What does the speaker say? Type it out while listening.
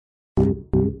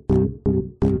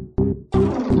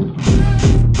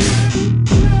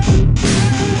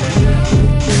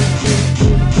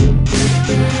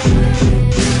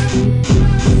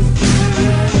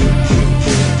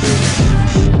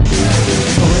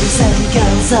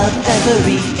of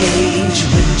every age.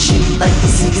 Wouldn't you like to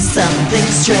see something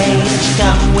strange?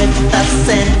 Come with us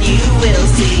and you will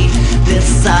see.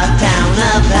 This our town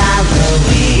of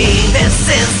Halloween. This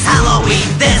is Halloween,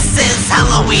 this is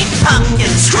Halloween.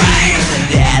 Pumpkin scream in the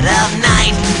dead of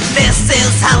night. This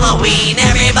is Halloween,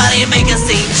 everybody make a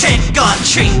scene. Trick or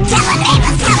treat, tell the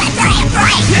neighbors, tell it, try and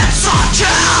break. It's our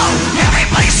town,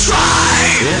 everybody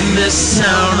strive. In this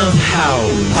town of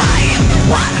Halloween, I am the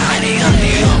one hiding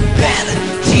under your bed.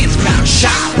 Teeth ground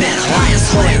sharp and eyes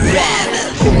fully red.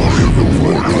 I am the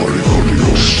one hiding under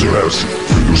your stairs.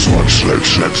 Because my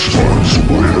sex finds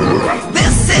weird.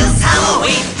 This is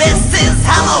Halloween, this is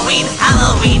Halloween.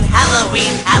 Halloween,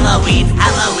 Halloween, Halloween,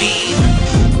 Halloween.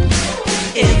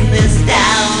 In this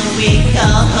town we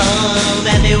call home.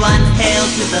 Everyone hail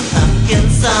to the pumpkin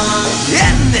song.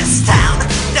 In this town,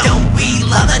 don't we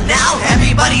love it now?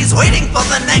 Everybody's waiting for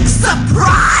the next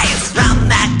surprise. Round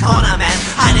that corner, man,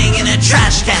 hiding in a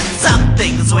trash can.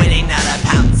 Something's waiting now to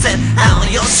pounce and how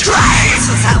you'll scream.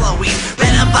 This is Halloween,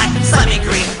 red and black and slimy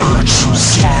green. Aren't you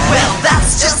scared? Well,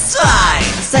 that's just fine.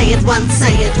 Say it once,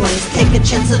 say it twice. Take a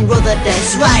chance and roll the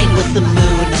dice. Ride with the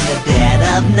moon in the dead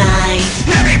of night.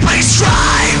 Everybody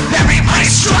strive! Everybody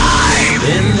strive!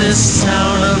 In this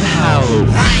town of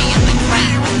Halloween, I am the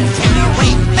crown with the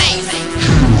tearaway face.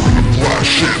 You are the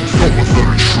flashing, no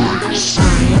trees.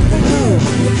 I am the moon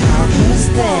when the conqueror's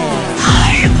there.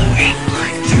 I am the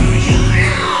inkling through your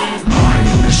hair. I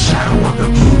am the shadow of the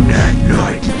moon at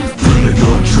night, filling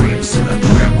your dreams in a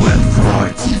grim with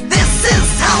fright. This is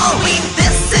Halloween,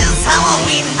 this is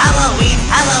Halloween. Halloween,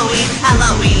 Halloween,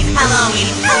 Halloween,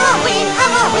 Halloween, Halloween,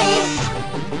 Halloween.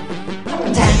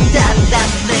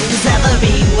 Things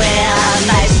everywhere.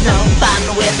 Life's no fun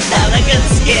without a good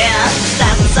scare.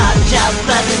 That's our job,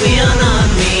 but we're not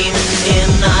mean.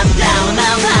 In our town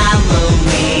of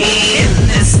Halloween. In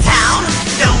this town,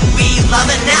 don't we love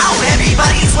it now?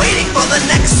 Everybody's waiting for the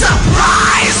next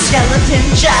surprise. Skeleton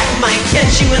Jack might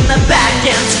catch you in the back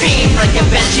and scream like a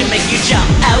banshee, make you jump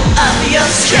out of your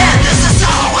skin. This is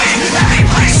Halloween,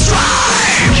 everybody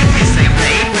strive.